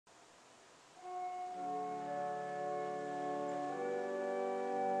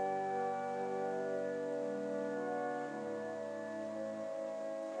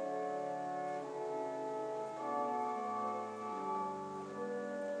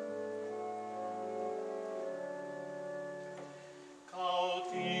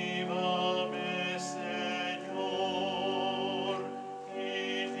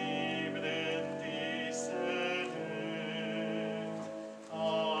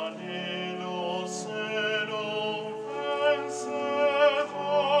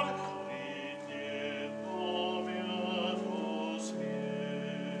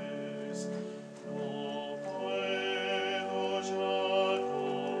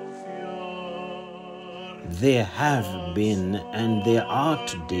There have been and there are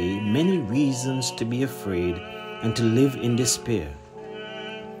today many reasons to be afraid and to live in despair.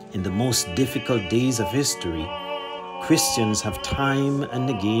 In the most difficult days of history, Christians have time and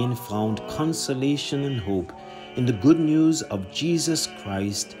again found consolation and hope in the good news of Jesus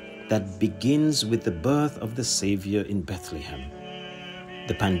Christ that begins with the birth of the Saviour in Bethlehem.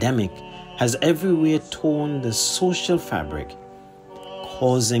 The pandemic has everywhere torn the social fabric,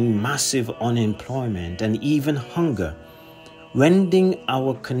 causing massive unemployment and even hunger, rending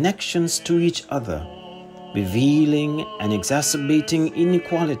our connections to each other, revealing and exacerbating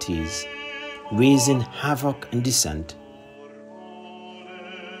inequalities, raising havoc and dissent.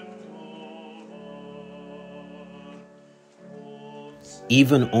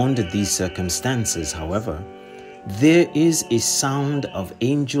 Even under these circumstances, however, there is a sound of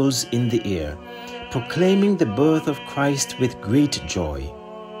angels in the air, proclaiming the birth of Christ with great joy.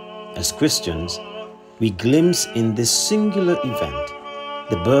 As Christians, we glimpse in this singular event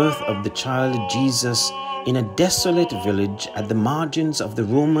the birth of the child Jesus in a desolate village at the margins of the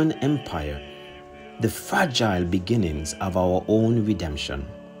Roman Empire, the fragile beginnings of our own redemption.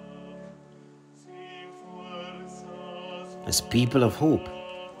 As people of hope,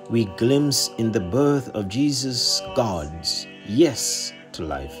 we glimpse in the birth of Jesus God's yes to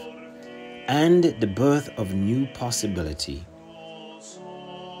life and the birth of new possibility.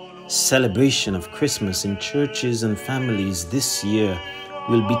 Celebration of Christmas in churches and families this year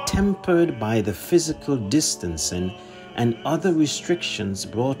will be tempered by the physical distancing and other restrictions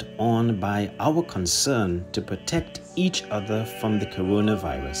brought on by our concern to protect each other from the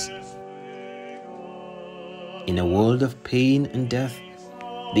coronavirus. In a world of pain and death,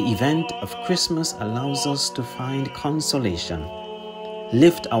 the event of Christmas allows us to find consolation,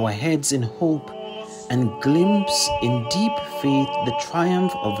 lift our heads in hope, and glimpse in deep faith the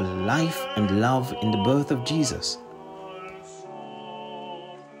triumph of life and love in the birth of Jesus.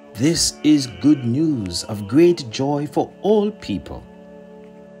 This is good news of great joy for all people.